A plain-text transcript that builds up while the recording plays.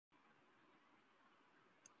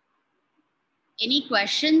Any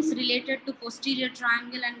questions related to posterior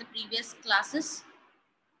triangle and the previous classes?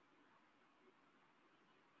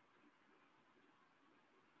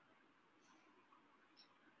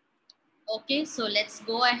 Okay, so let's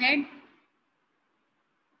go ahead.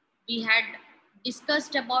 We had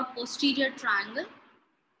discussed about posterior triangle,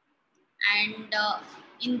 and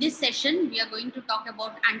in this session we are going to talk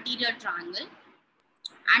about anterior triangle.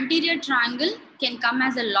 Anterior triangle can come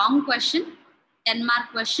as a long question,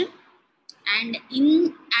 10-mark question, and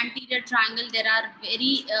in anterior triangle there are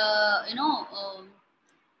very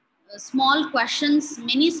small questions,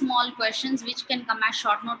 many small questions which can come as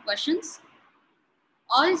short note questions.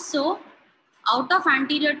 Also, out of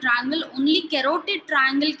anterior triangle, only carotid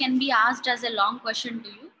triangle can be asked as a long question to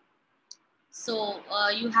you. So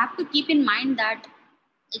you have to keep in mind that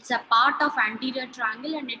it's a part of anterior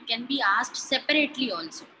triangle and it can be asked separately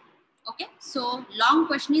also. Okay, so long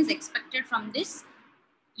question is expected from this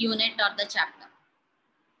unit or the chapter.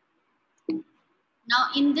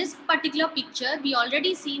 Now in this particular picture, we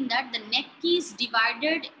already seen that the neck is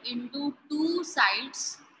divided into two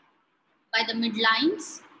sides by the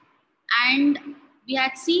midlines, and we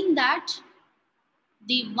had seen that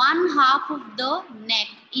the one half of the neck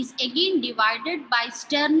is again divided by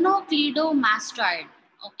sternocleidomastoid.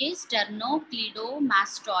 Okay,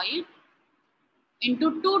 sternocleidomastoid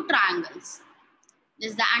into two triangles.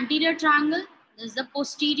 This is the anterior triangle, this is the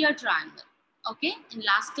posterior triangle. Okay, in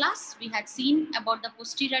last class we had seen about the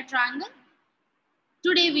posterior triangle.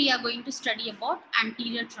 Today we are going to study about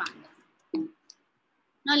anterior triangle.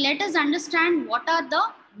 Now let us understand what are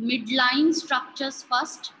the midline structures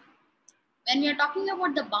first. When we are talking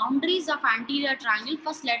about the boundaries of anterior triangle,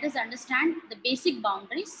 first let us understand the basic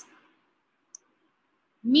boundaries.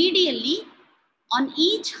 Medially, on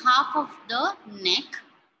each half of the neck,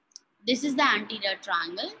 this is the anterior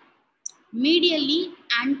triangle. Medially,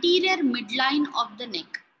 anterior midline of the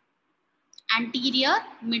neck. Anterior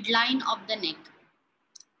midline of the neck.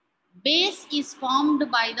 Base is formed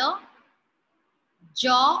by the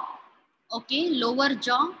jaw, okay, lower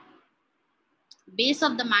jaw, base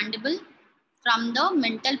of the mandible, from the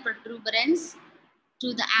mental protuberance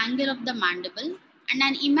to the angle of the mandible, and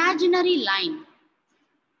an imaginary line.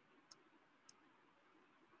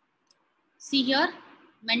 See here,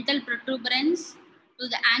 mental protuberance to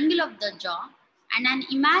the angle of the jaw and an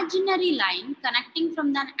imaginary line connecting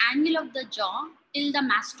from the angle of the jaw till the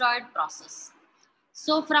mastoid process.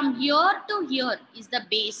 So from here to here is the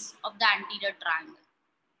base of the anterior triangle.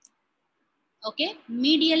 Okay,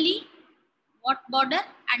 medially, what border?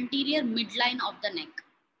 Anterior midline of the neck.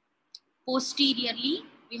 Posteriorly,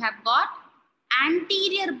 we have got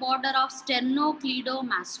anterior border of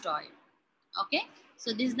sternocleidomastoid. Okay,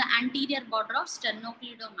 so this is the anterior border of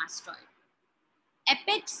sternocleidomastoid.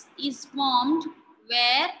 Apex is formed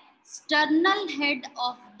where sternal head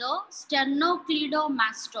of the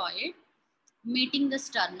sternocleidomastoid meeting the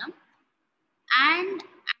sternum and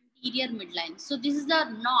anterior midline. So this is the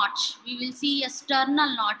notch. We will see a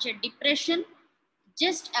sternal notch, a depression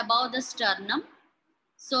just above the sternum.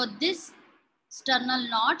 So this sternal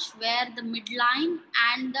notch where the midline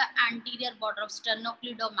and the anterior border of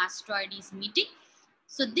sternocleidomastoid is meeting.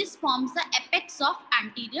 So this forms the apex of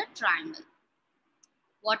anterior triangle.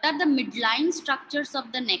 What are the midline structures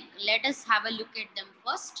of the neck? Let us have a look at them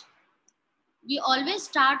first. We always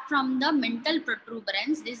start from the mental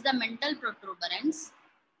protuberance. This is the mental protuberance.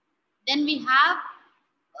 Then we have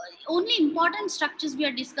only important structures we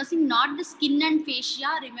are discussing, not the skin and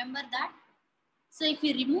fascia. Remember that. So if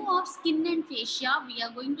we remove off skin and fascia, we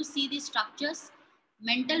are going to see the structures.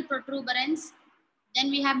 Mental protuberance.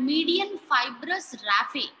 Then we have median fibrous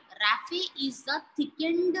raphe. Raphe is the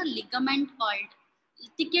thickened ligament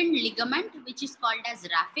which is called as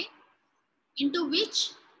raphe, into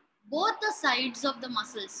which both the sides of the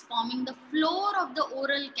muscles forming the floor of the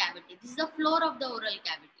oral cavity. This is the floor of the oral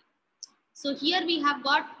cavity. So here we have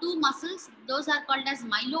got two muscles. Those are called as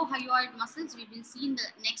mylohyoid muscles. We will see in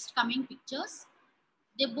the next coming pictures.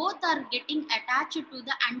 They both are getting attached to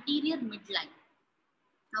the anterior midline.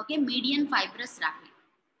 Okay, median fibrous raphe.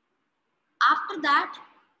 After that,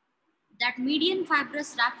 that median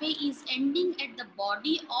fibrous raphe is ending at the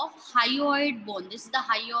body of hyoid bone. This is the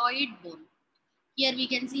hyoid bone. Here we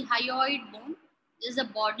can see hyoid bone. This is the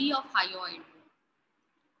body of hyoid bone.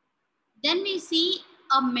 Then we see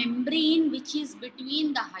a membrane which is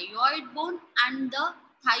between the hyoid bone and the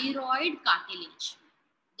thyroid cartilage.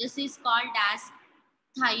 This is called as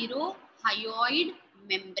thyrohyoid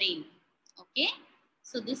membrane. Okay,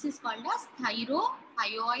 so this is called as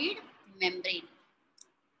thyrohyoid membrane.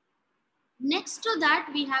 Next to that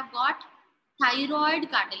we have got thyroid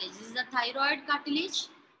cartilage. This is the thyroid cartilage,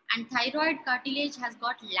 And thyroid cartilage has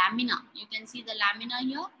got lamina. You can see the lamina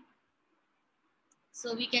here.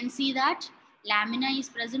 So we can see that lamina is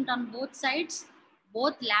present on both sides.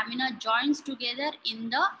 Both lamina joins together in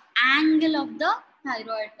the angle of the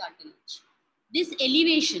thyroid cartilage. This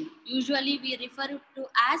elevation, usually we refer to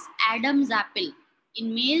as Adam's apple.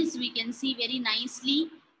 In males, we can see very nicely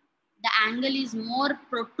the angle is more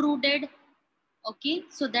protruded. Okay,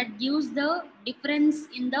 so that gives the difference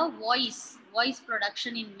in the voice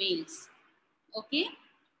production in males. Okay,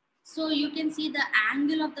 so you can see the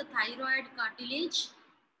angle of the thyroid cartilage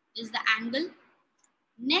is the angle.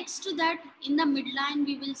 Next to that, in the midline,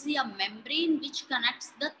 we will see a membrane which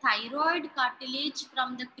connects the thyroid cartilage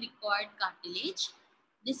from the cricoid cartilage.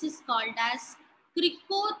 This is called as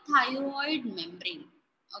cricothyroid membrane.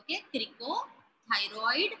 Okay,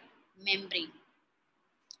 cricothyroid membrane.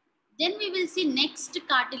 Then we will see next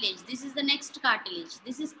cartilage. This is the next cartilage.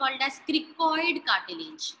 This is called as cricoid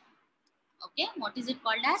cartilage. Okay, what is it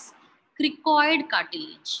called as? Cricoid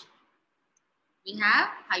cartilage. We have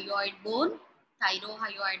hyoid bone,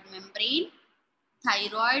 thyrohyoid membrane,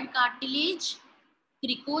 thyroid cartilage,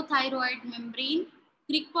 cricothyroid membrane,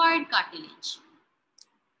 cricoid cartilage.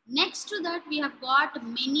 Next to that, we have got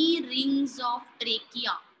many rings of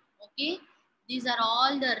trachea. Okay, these are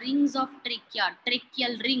all the rings of trachea,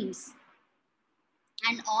 tracheal rings.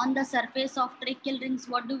 And on the surface of tracheal rings,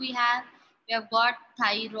 what do we have? We have got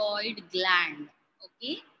thyroid gland.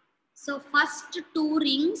 Okay, so first two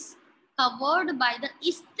rings covered by the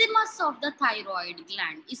isthmus of the thyroid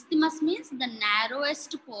gland. Isthmus means the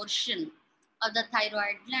narrowest portion of the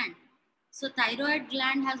thyroid gland. So thyroid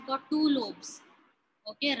gland has got two lobes.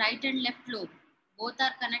 Okay, right and left lobe. Both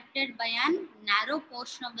are connected by a narrow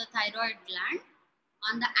portion of the thyroid gland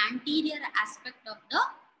on the anterior aspect of the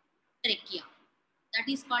trachea.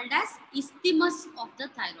 That is called as isthmus of the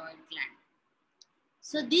thyroid gland.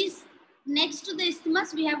 So this, next to the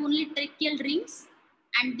isthmus, we have only tracheal rings,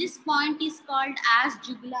 and this point is called as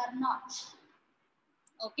jugular notch.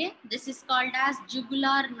 Okay, this is called as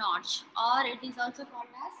jugular notch, or it is also called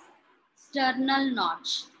as sternal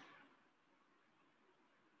notch.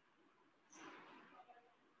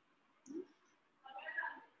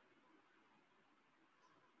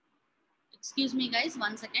 Excuse me guys,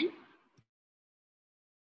 1 second.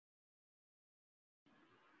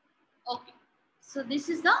 Okay, so this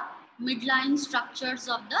is the midline structures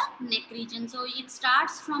of the neck region. So it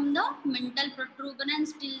starts from the mental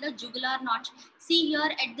protuberance till the jugular notch. See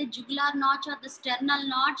here at the jugular notch or the sternal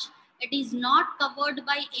notch, it is not covered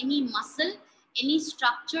by any muscle, any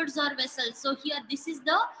structures or vessels. So here this is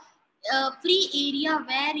the free area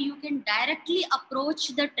where you can directly approach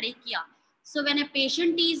the trachea. So when a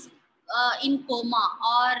patient is in coma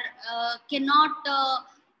or cannot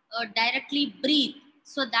directly breathe,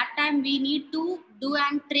 so that time we need to do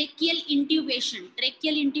an tracheal intubation.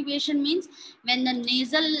 Tracheal intubation means when the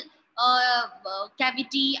nasal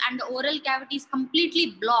cavity and the oral cavity is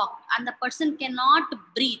completely blocked and the person cannot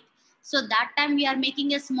breathe. So that time we are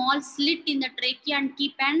making a small slit in the trachea and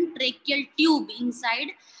keep an tracheal tube inside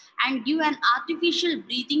and give an artificial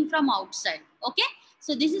breathing from outside. Okay,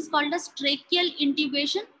 so this is called as tracheal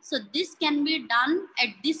intubation. So this can be done at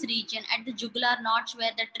this region, at the jugular notch,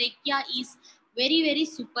 where the trachea is very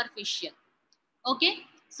superficial. Okay,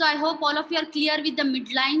 so I hope all of you are clear with the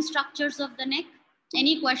midline structures of the neck.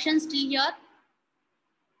 Any questions still here?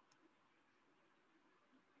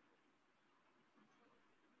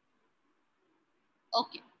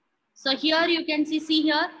 Okay, so here you can see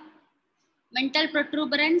here mental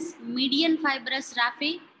protuberance, median fibrous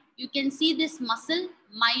raphe. You can see this muscle,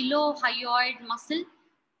 mylohyoid muscle.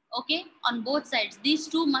 Okay, on both sides, these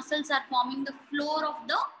two muscles are forming the floor of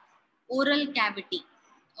the oral cavity.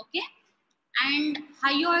 Okay, and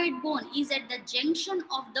hyoid bone is at the junction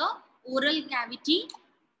of the oral cavity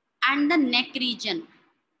and the neck region.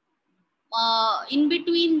 In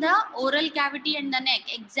between the oral cavity and the neck,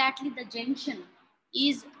 exactly the junction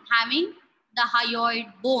is having the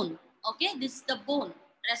hyoid bone. Okay, this is the bone.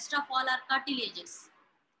 Rest of all are cartilages.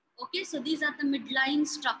 Okay, so these are the midline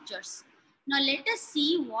structures. Now let us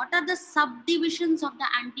see what are the subdivisions of the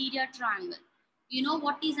anterior triangle. You know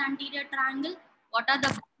what is anterior triangle? What are the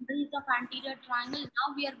boundaries of anterior triangle?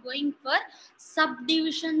 Now we are going for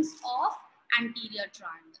subdivisions of anterior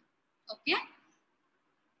triangle. Okay.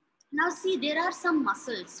 Now see, there are some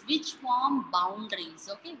muscles which form boundaries.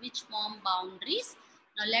 Okay, which form boundaries.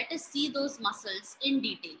 Now let us see those muscles in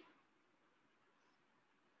detail.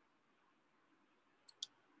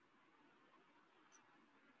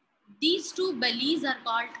 These two bellies are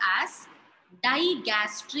called as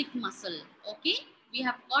digastric muscle. Okay, we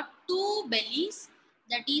have got two bellies.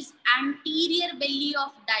 that is anterior belly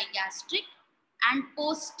of digastric and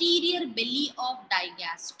posterior belly of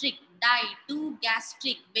digastric. Two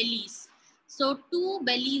gastric bellies. So two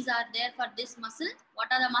bellies are there for this muscle. What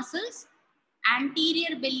are the muscles?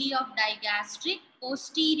 Anterior belly of digastric,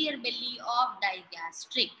 posterior belly of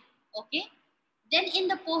digastric. Okay. Then in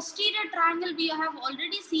the posterior triangle, we have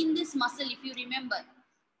already seen this muscle, if you remember.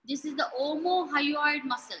 This is the omohyoid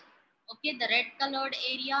muscle. Okay, the red colored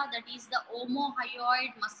area, that is the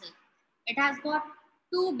omohyoid muscle. It has got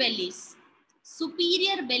two bellies,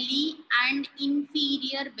 superior belly and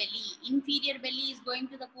inferior belly. Inferior belly is going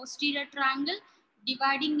to the posterior triangle,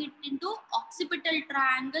 dividing it into occipital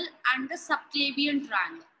triangle and the subclavian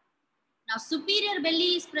triangle. Now superior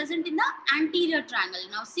belly is present in the anterior triangle.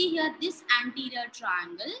 Now see here, this anterior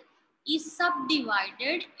triangle is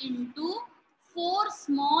subdivided into four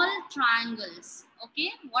small triangles.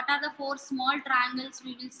 Okay, what are the four small triangles?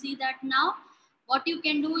 We will see that now. What you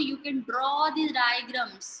can do, you can draw these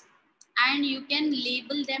diagrams and you can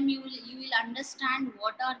label them. You will understand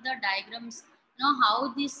what are the diagrams,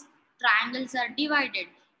 how these triangles are divided.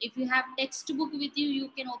 If you have textbook with you, you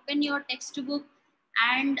can open your textbook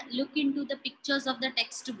and look into the pictures of the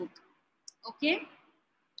textbook. Okay,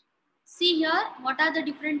 see here, what are the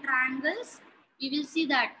different triangles? We will see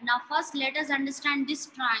that. Now first let us understand this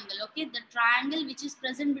triangle. Okay, the triangle which is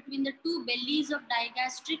present between the two bellies of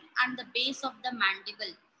digastric and the base of the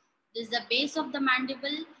mandible. This is the base of the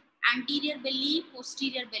mandible, anterior belly,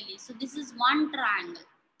 posterior belly. So this is one triangle.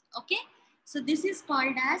 Okay, so this is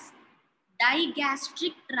called as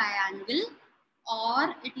digastric triangle,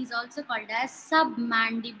 or it is also called as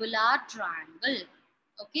submandibular triangle.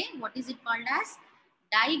 Okay, what is it called as?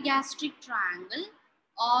 Digastric triangle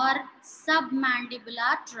or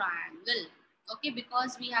submandibular triangle. Okay,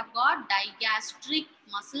 because we have got digastric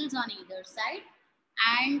muscles on either side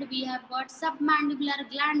and we have got submandibular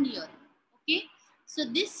gland here. Okay, so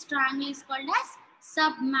this triangle is called as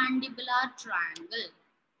submandibular triangle.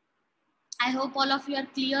 I hope all of you are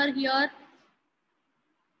clear here.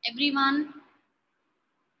 Everyone?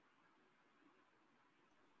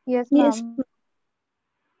 Yes, Yes. ma'am.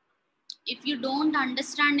 If you don't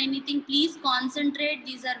understand anything, please concentrate.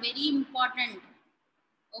 These are very important.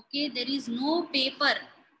 Okay, there is no paper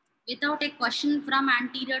without a question from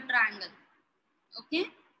anterior triangle. Okay,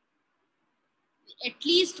 at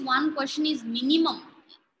least one question is minimum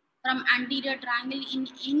from anterior triangle in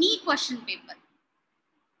any question paper.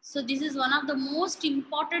 So this is one of the most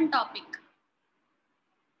important topic.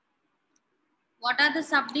 What are the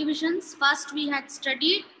subdivisions? First we had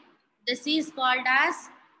studied, this is called as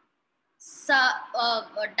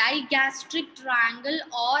digastric triangle,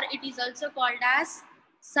 or it is also called as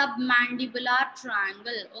submandibular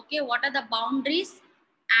triangle. Okay, what are the boundaries?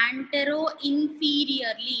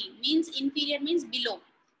 Antero-inferiorly, means inferior means below.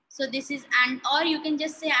 So this is, and or you can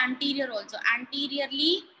just say anterior also.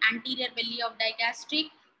 Anteriorly, anterior belly of digastric.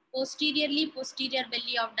 Posteriorly, posterior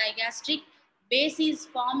belly of digastric. Base is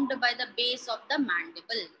formed by the base of the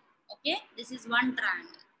mandible. Okay, this is one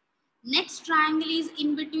triangle. Next triangle is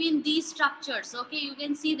in between these structures. Okay, you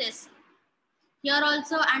can see this. Here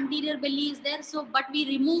also anterior belly is there. So, but we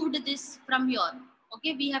removed this from here.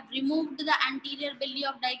 Okay, we have removed the anterior belly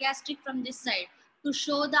of digastric from this side to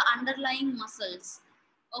show the underlying muscles.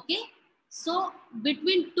 Okay, so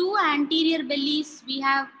between two anterior bellies, we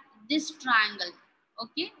have this triangle.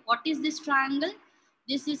 Okay, what is this triangle?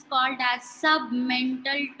 This is called as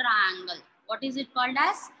submental triangle. What is it called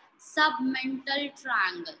as? Submental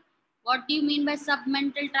triangle. What do you mean by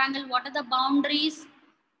submental triangle? What are the boundaries?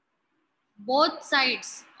 Both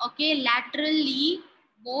sides. Okay, laterally,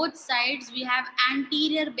 both sides we have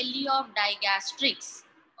anterior belly of digastrics.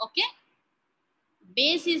 Okay,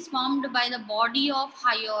 base is formed by the body of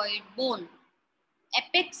hyoid bone.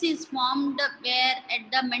 Apex is formed where at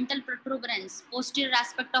the mental protuberance, posterior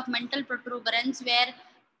aspect of mental protuberance, where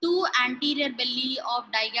two anterior belly of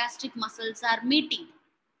digastric muscles are meeting.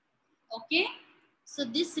 Okay, so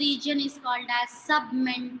this region is called as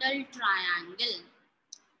submental triangle.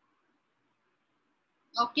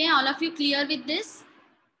 Okay, all of you clear with this?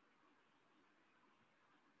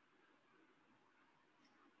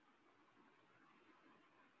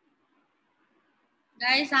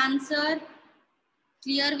 Guys, answer.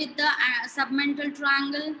 Clear with the submental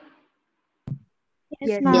triangle? Yes,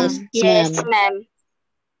 Yes, ma'am. ma'am. Yes, ma'am.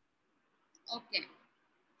 Okay.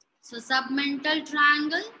 So submental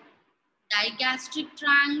triangle, digastric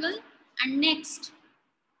triangle, and next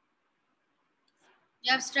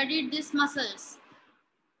you have studied these muscles.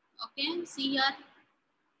 Okay, see here.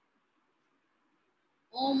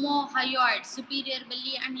 Omohyoid, superior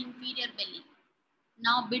belly and inferior belly.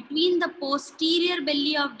 Now between the posterior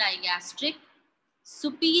belly of digastric,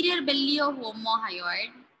 superior belly of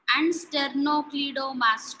omohyoid and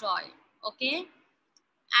sternocleidomastoid, okay,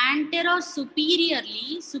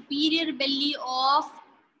 anterosuperiorly, superior belly of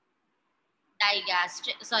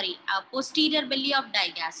digastric, sorry, posterior belly of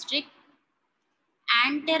digastric,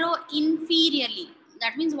 antero-inferiorly.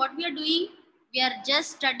 That means what we are doing, we are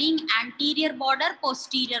just studying anterior border,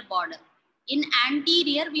 posterior border. In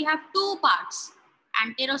anterior, we have two parts,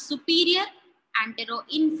 antero-superior,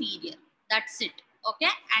 antero-inferior. That's it. Okay.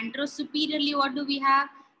 Antero-superiorly, what do we have?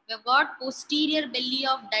 We have got posterior belly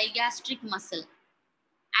of digastric muscle.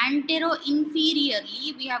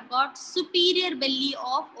 Antero-inferiorly, we have got superior belly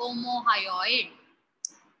of omohyoid.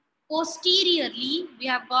 Posteriorly, we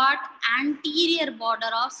have got anterior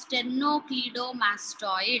border of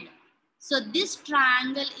sternocleidomastoid. So this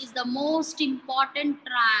triangle is the most important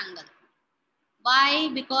triangle. Why?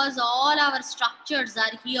 Because all our structures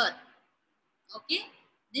are here. Okay.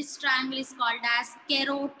 This triangle is called as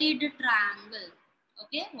carotid triangle.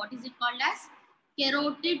 Okay. What is it called as?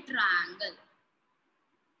 Carotid triangle.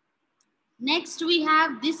 Next, we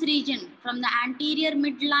have this region from the anterior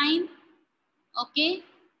midline. Okay,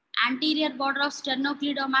 anterior border of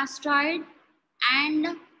sternocleidomastoid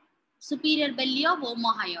and superior belly of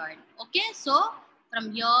omohyoid. Okay, so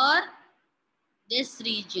from here, this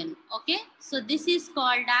region. Okay, so this is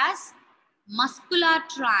called as muscular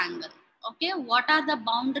triangle. Okay, what are the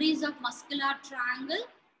boundaries of muscular triangle?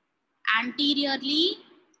 Anteriorly,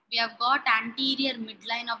 we have got anterior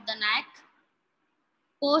midline of the neck.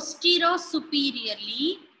 Posterior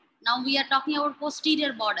superiorly, now we are talking about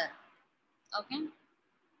posterior border. Okay,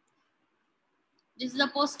 this is the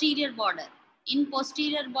posterior border. In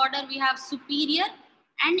posterior border, we have superior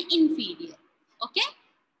and inferior. Okay.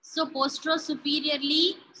 So postero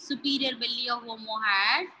superiorly, superior belly of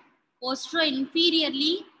omohyoid. Postero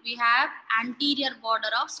inferiorly, we have anterior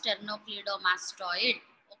border of sternocleidomastoid.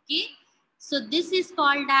 Okay. So this is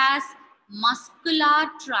called as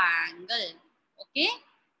muscular triangle. Okay.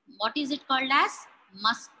 What is it called as?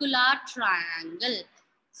 Muscular triangle.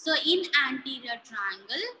 So in anterior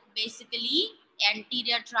triangle, basically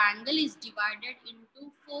anterior triangle is divided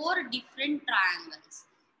into four different triangles.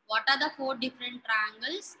 What are the four different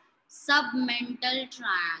triangles? Submental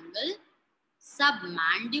triangle,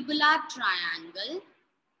 submandibular triangle,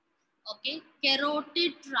 okay,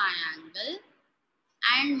 carotid triangle,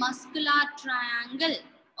 and muscular triangle.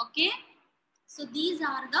 Okay, so these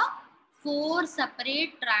are the four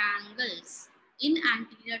separate triangles in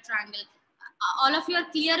anterior triangle. All of you are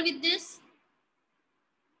clear with this?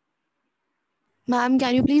 Ma'am,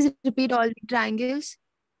 can you please repeat all the triangles?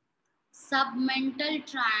 Submental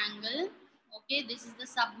triangle. Okay, this is the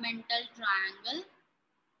submental triangle.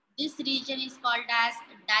 This region is called as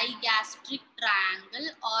digastric triangle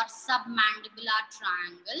or submandibular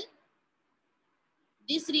triangle.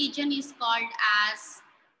 This region is called as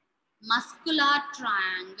muscular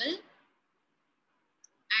triangle,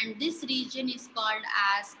 and this region is called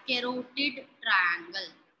as carotid triangle.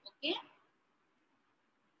 Okay,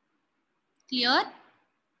 clear?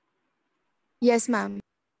 Yes, ma'am.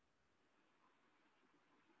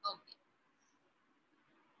 Okay.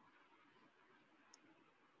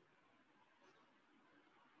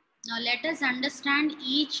 Now let us understand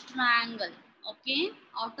each triangle. Okay,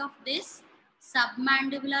 out of this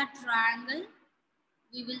submandibular triangle,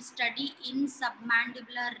 we will study in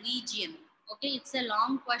submandibular region. Okay, it's a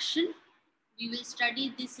long question. We will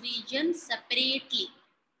study this region separately.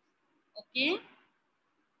 Okay.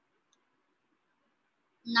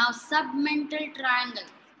 Now submental triangle.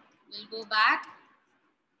 We'll go back.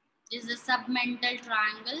 This is a submental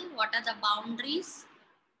triangle. What are the boundaries?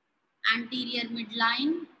 Anterior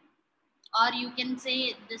midline, or you can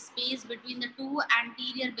say the space between the two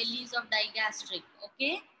anterior bellies of digastric.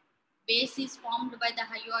 Okay. Base is formed by the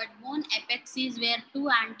hyoid bone. Apex is where two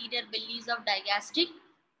anterior bellies of digastric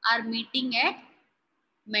are meeting at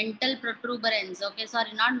mental protuberance. Okay,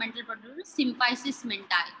 sorry, not mental protuberance, symphysis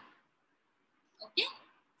mentae. Okay,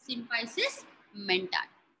 symphysis mentae.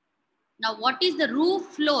 Now, what is the roof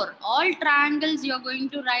floor? All triangles you are going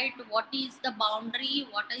to write what is the boundary,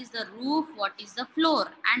 what is the roof, what is the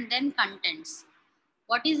floor, and then contents.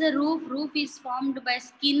 What is the roof? Roof is formed by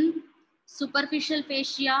skin, superficial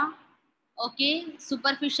fascia. Okay,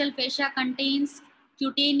 superficial fascia contains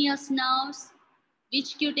cutaneous nerves.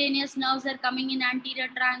 Which cutaneous nerves are coming in anterior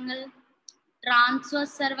triangle?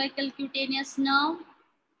 Transverse cervical cutaneous nerve,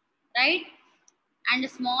 right? And a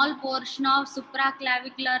small portion of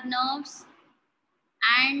supraclavicular nerves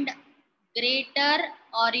and greater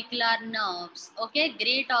auricular nerves. Okay,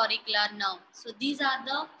 great auricular nerve. So these are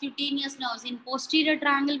the cutaneous nerves. In posterior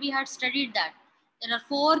triangle, we had studied that. There are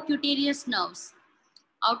 4 cutaneous nerves.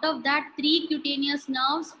 Out of that, 3 cutaneous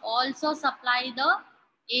nerves also supply the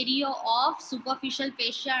area of superficial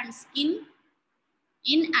fascia and skin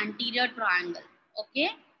in anterior triangle. Okay,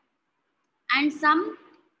 and some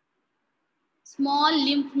small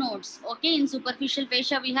lymph nodes. Okay, in superficial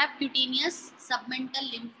fascia, we have cutaneous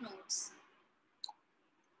submental lymph nodes.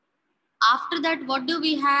 After that, what do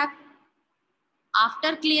we have?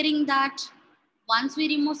 After clearing that, once we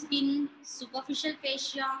remove skin, superficial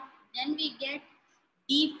fascia, then we get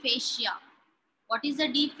deep fascia. What is the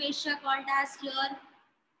deep fascia called as here?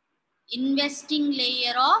 Investing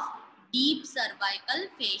layer of deep cervical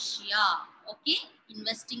fascia. Okay,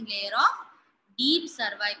 investing layer of deep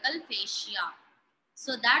cervical fascia.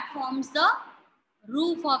 So that forms the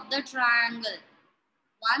roof of the triangle.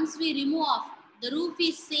 Once we remove off, the roof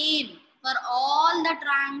is same. For all the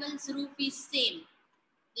triangles, roof is same.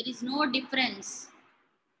 There is no difference.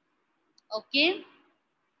 Okay.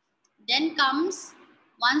 Then comes,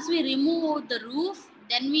 once we remove the roof,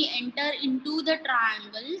 then we enter into the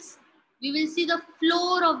triangles. We will see the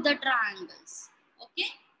floor of the triangles. Okay.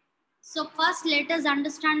 So first let us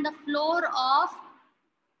understand the floor of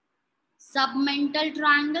submental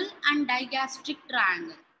triangle and digastric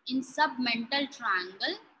triangle. In submental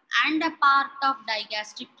triangle and a part of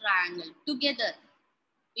digastric triangle together,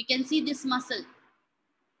 we can see this muscle.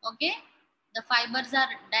 Okay, the fibers are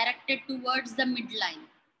directed towards the midline.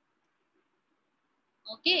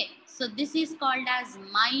 Okay, so this is called as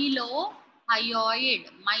mylohyoid.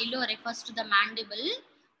 Mylo refers to the mandible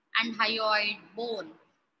and hyoid bone.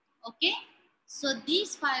 Okay, so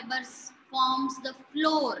these fibers forms the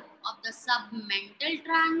floor of the submental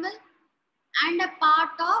triangle and a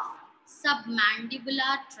part of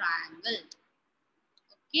submandibular triangle.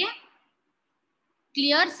 Okay,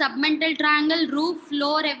 clear? Submental triangle, roof,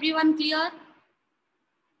 floor, everyone clear?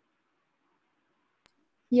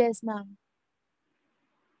 Yes, ma'am.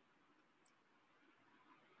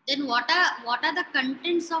 Then what are the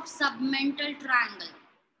contents of submental triangle?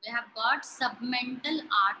 We have got submental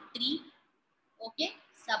artery. Okay,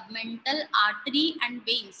 submental artery and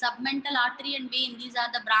vein. Submental artery and vein, these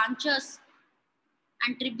are the branches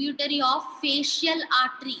and tributary of facial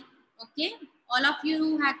artery. Okay, all of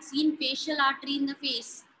you had seen facial artery in the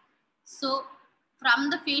face. So from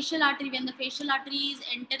the facial artery, when the facial artery is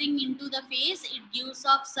entering into the face, it gives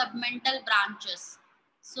off submental branches.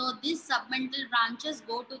 So these submental branches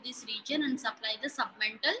go to this region and supply the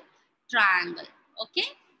submental triangle. Okay,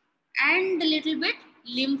 and a little bit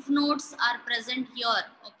lymph nodes are present here.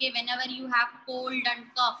 Okay, whenever you have cold and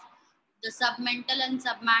cough, the submental and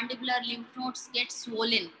submandibular lymph nodes get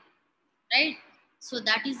swollen, right? So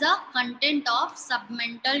that is the content of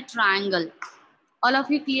submental triangle. All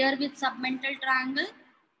of you clear with submental triangle?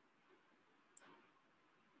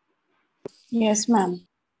 Yes, ma'am.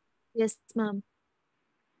 Yes, ma'am.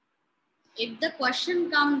 If the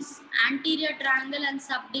question comes anterior triangle and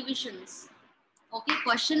subdivisions, okay,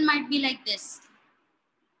 question might be like this.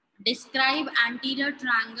 Describe anterior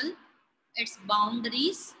triangle, its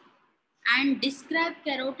boundaries, and describe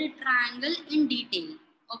carotid triangle in detail.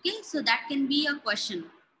 Okay, so that can be a question.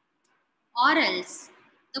 Or else,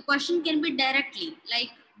 the question can be directly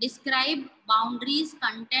like describe boundaries,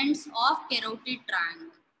 contents of carotid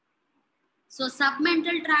triangle. So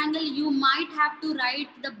submental triangle, you might have to write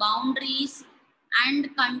the boundaries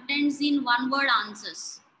and contents in one word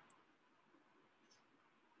answers.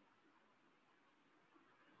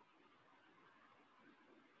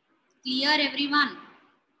 Clear everyone?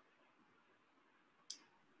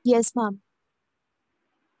 Yes, ma'am.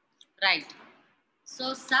 Right.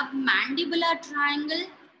 So submandibular triangle,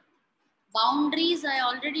 boundaries, I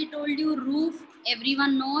already told you, roof,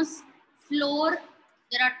 everyone knows. Floor,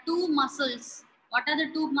 there are 2 muscles. What are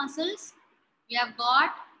the 2 muscles? We have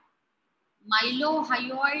got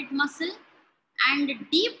mylohyoid muscle, and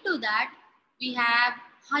deep to that we have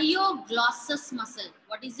hyoglossus muscle.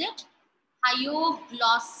 What is it?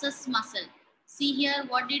 Hyoglossus muscle. See here,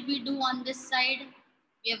 what did we do on this side?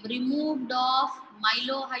 We have removed off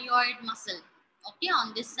mylohyoid muscle. Okay,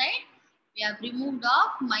 on this side we have removed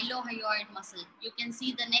off mylohyoid muscle. You can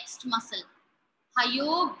see the next muscle,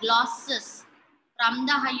 hyoglossus, from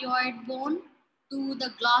the hyoid bone to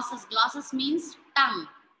the glossus. Glossus means tongue.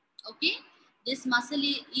 Okay, this muscle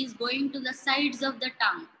is going to the sides of the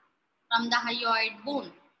tongue from the hyoid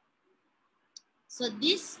bone. So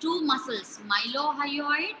these 2 muscles,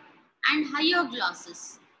 mylohyoid and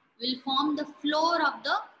hyoglossus, will form the floor of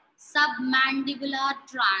the submandibular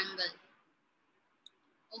triangle.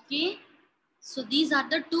 Okay, So these are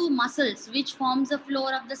the two muscles which forms the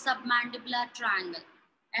floor of the submandibular triangle.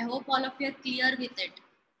 I hope all of you are clear with it.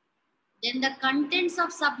 Then the contents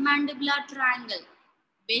of submandibular triangle.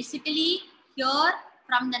 Basically here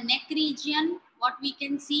from the neck region, what we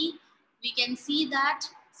can see that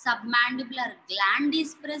submandibular gland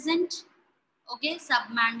is present. Okay,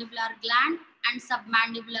 submandibular gland and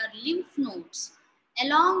submandibular lymph nodes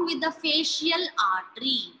along with the facial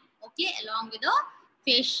artery. Okay, along with the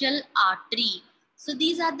facial artery. So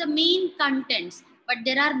these are the main contents, but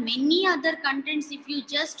there are many other contents if you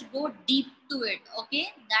just go deep to it.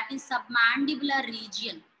 Okay, that is submandibular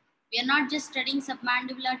region. We are not just studying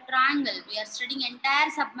submandibular triangle, we are studying entire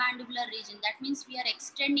submandibular region. That means we are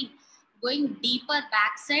extending, going deeper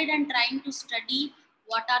backside and trying to study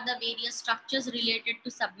what are the various structures related to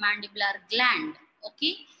submandibular gland.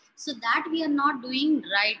 Okay, so that we are not doing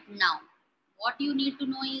right now. What you need to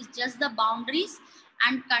know is just the boundaries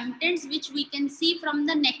and contents which we can see from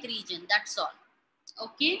the neck region. That's all.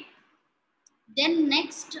 Okay, then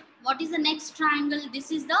next, what is the next triangle? This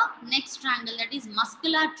is the next triangle, that is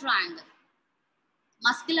muscular triangle.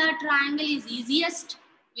 Muscular triangle is easiest.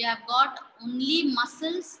 We have got only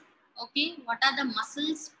muscles. Okay, what are the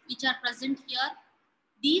muscles which are present here?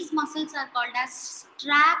 These muscles are called as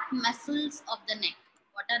strap muscles of the neck.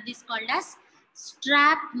 What are these called as?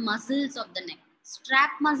 Strap muscles of the neck.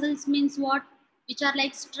 Strap muscles means what? Which are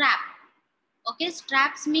like strap. Okay,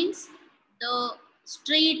 straps means the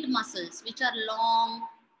straight muscles which are long,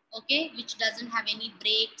 okay, which doesn't have any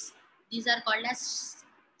breaks. These are called as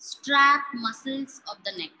strap muscles of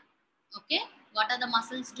the neck. Okay, what are the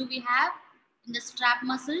muscles do we have in the strap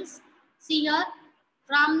muscles? See here,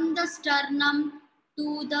 from the sternum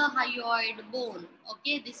to the hyoid bone.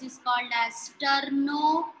 Okay, this is called as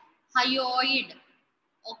sternohyoid.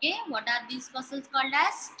 Okay, what are these muscles called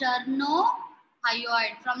as?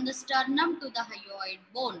 Sternohyoid, from the sternum to the hyoid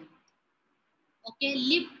bone. Okay,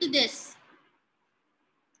 lift this.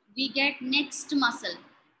 We get next muscle,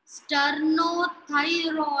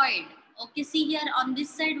 sternothyroid. Okay, see here on this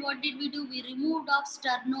side, what did we do? We removed off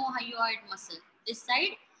sternohyoid muscle. This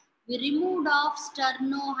side, we removed off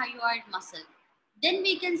sternohyoid muscle. Then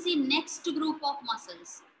we can see next group of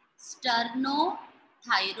muscles,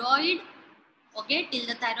 sternothyroid. Okay, till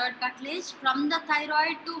the thyroid cartilage, from the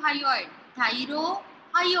thyroid to hyoid,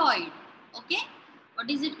 thyrohyoid. Okay, what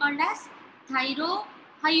is it called as?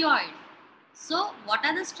 Thyrohyoid. So what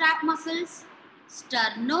are the strap muscles?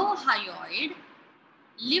 Sternohyoid.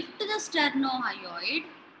 Lift the sternohyoid.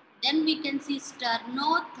 Then we can see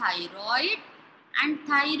sternothyroid and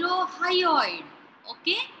thyrohyoid.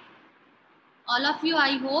 Okay, all of you,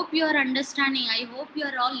 I hope you are understanding. I hope you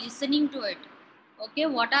are all listening to it. Okay,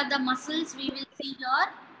 what are the muscles we will see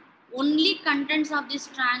here? Only contents of these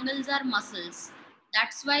triangles are muscles.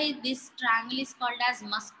 That's why this triangle is called as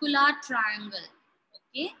muscular triangle.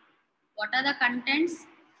 Okay, what are the contents?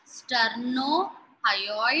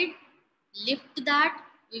 Sternohyoid. Lift that,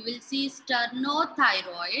 we will see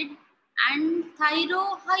sternothyroid and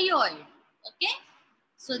thyrohyoid. Okay,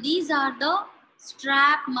 so these are the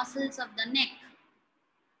strap muscles of the neck.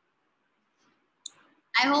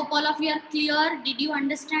 I hope all of you are clear. Did you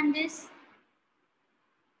understand this?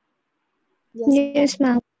 Yes,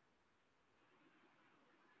 ma'am.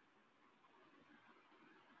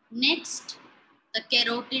 Next, the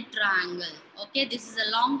carotid triangle. Okay, this is a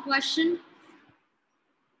long question.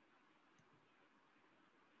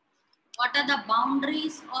 What are the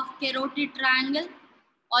boundaries of carotid triangle?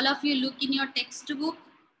 All of you look in your textbook,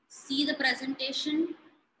 see the presentation.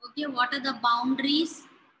 Okay, what are the boundaries?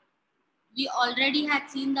 We already had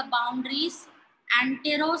seen the boundaries.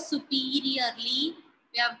 Anterosuperiorly,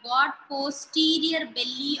 we have got posterior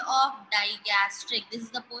belly of digastric. This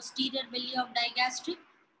is the posterior belly of digastric.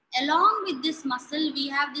 Along with this muscle, we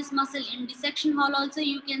have this muscle. In dissection hall also,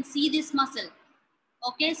 you can see this muscle.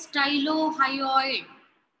 Okay, stylohyoid.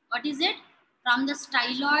 What is it? From the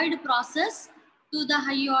styloid process to the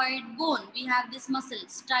hyoid bone, we have this muscle,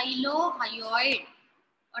 stylohyoid.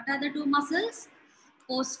 What are the two muscles?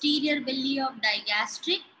 Posterior belly of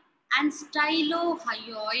digastric and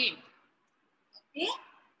stylohyoid. Okay.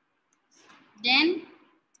 Then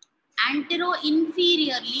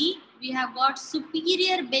antero-inferiorly, we have got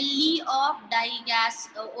superior belly of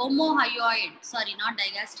omohyoid. Sorry, not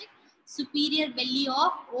digastric. Superior belly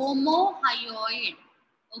of omohyoid.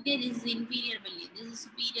 Okay, this is inferior belly. This is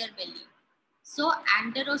superior belly. So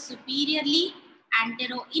antero-superiorly,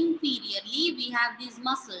 antero-inferiorly, we have these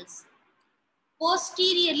muscles.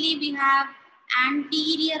 Posteriorly, we have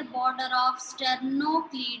anterior border of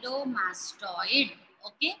sternocleidomastoid.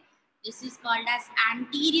 Okay, this is called as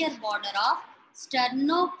anterior border of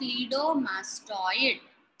sternocleidomastoid.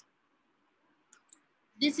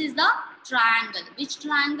 This is the triangle. Which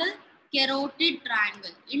triangle? Carotid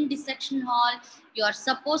triangle. In dissection hall, you are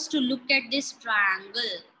supposed to look at this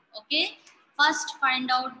triangle. Okay. First,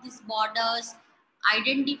 find out these borders.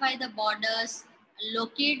 Identify the borders.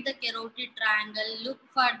 Locate the carotid triangle. Look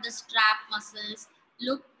for the strap muscles.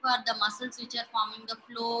 Look for the muscles which are forming the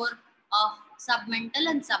floor of submental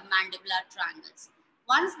and submandibular triangles.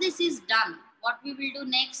 Once this is done, what we will do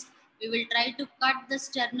next? We will try to cut the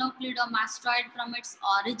sternocleidomastoid from its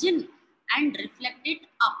origin and reflect it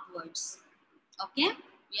upwards. Okay,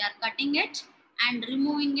 we are cutting it and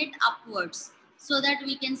removing it upwards so that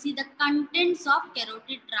we can see the contents of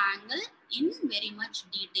carotid triangle in very much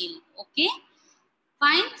detail. Okay,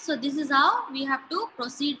 fine. So this is how we have to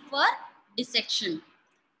proceed for dissection.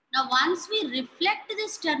 Now, once we reflect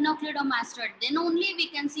this sternocleidomastoid, then only we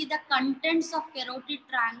can see the contents of carotid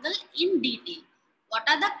triangle in detail. What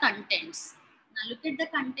are the contents? Now, look at the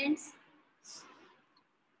contents.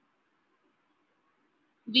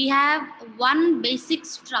 We have one basic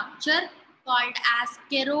structure called as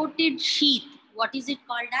carotid sheath. What is it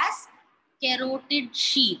called as? Carotid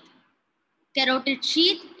sheath. Carotid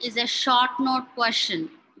sheath is a short note question.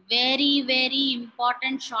 Very, very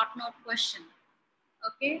important short note question.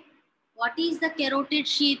 Okay. What is the carotid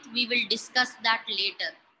sheath? We will discuss that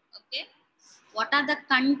later. Okay. What are the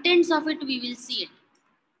contents of it? We will see it.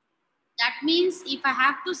 That means if I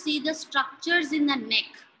have to see the structures in the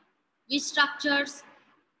neck, which structures?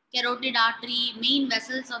 Carotid artery, main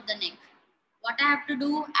vessels of the neck. What I have to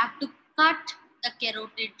do? I have to cut the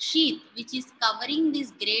carotid sheath, which is covering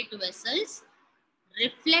these great vessels,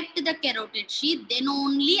 reflect the carotid sheath, then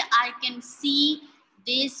only I can see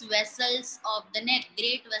these vessels of the neck,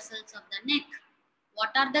 great vessels of the neck. What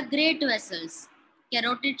are the great vessels?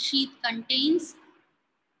 Carotid sheath contains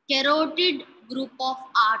carotid group of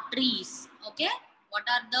arteries. Okay, what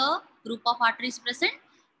are the group of arteries present?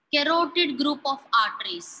 Carotid group of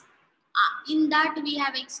arteries. In that we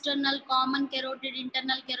have external common carotid,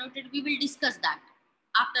 internal carotid. We will discuss that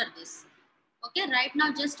after this. Okay, right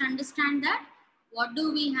now just understand that what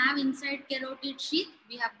do we have inside carotid sheath?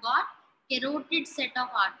 We have got carotid set of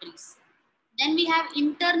arteries. Then we have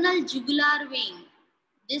internal jugular vein.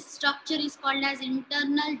 This structure is called as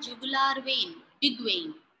internal jugular vein, big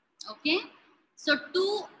vein. Okay, so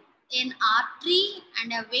an artery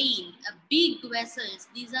and a vein, a big vessels,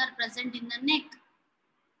 these are present in the neck.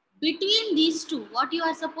 Between these two, what you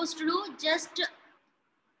are supposed to do? Just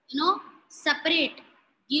separate,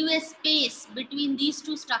 give a space between these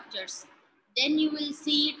two structures. Then you will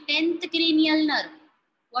see 10th cranial nerve.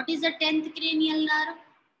 What is the 10th cranial nerve?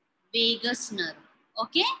 Vagus nerve.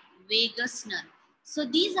 Okay, vagus nerve. So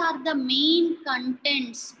these are the main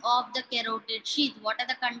contents of the carotid sheath. What are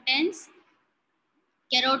the contents?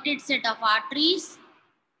 Carotid set of arteries,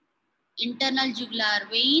 internal jugular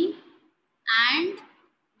vein, and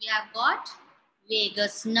we have got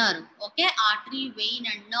vagus nerve. Okay, artery, vein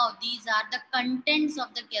and nerve. These are the contents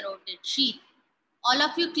of the carotid sheath. All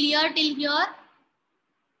of you clear till here?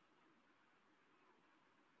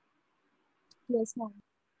 Yes, ma'am.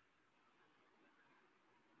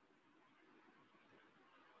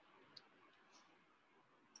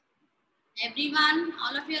 Everyone,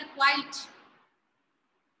 all of you are quiet.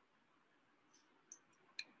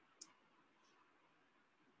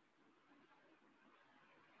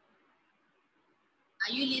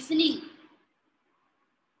 Are you listening?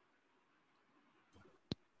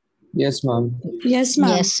 Yes, ma'am. Yes, ma'am.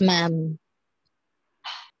 Yes, ma'am.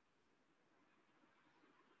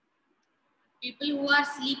 People who are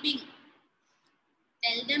sleeping,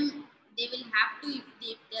 tell them they will have to,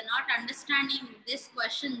 if they're not understanding these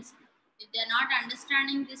questions, if they're not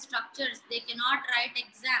understanding these structures, they cannot write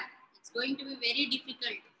exam. It's going to be very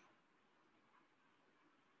difficult.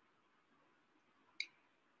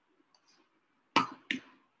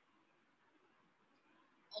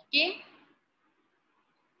 Okay.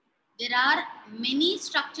 There are many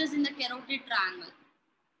structures in the carotid triangle.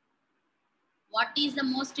 What is the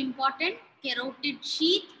most important? Carotid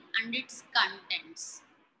sheath and its contents.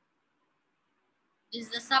 This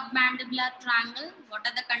is the submandibular triangle. What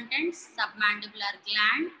are the contents? Submandibular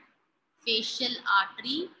gland, facial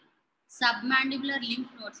artery, submandibular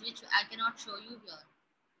lymph nodes, which I cannot show you here.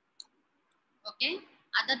 Okay.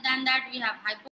 Other than that, we have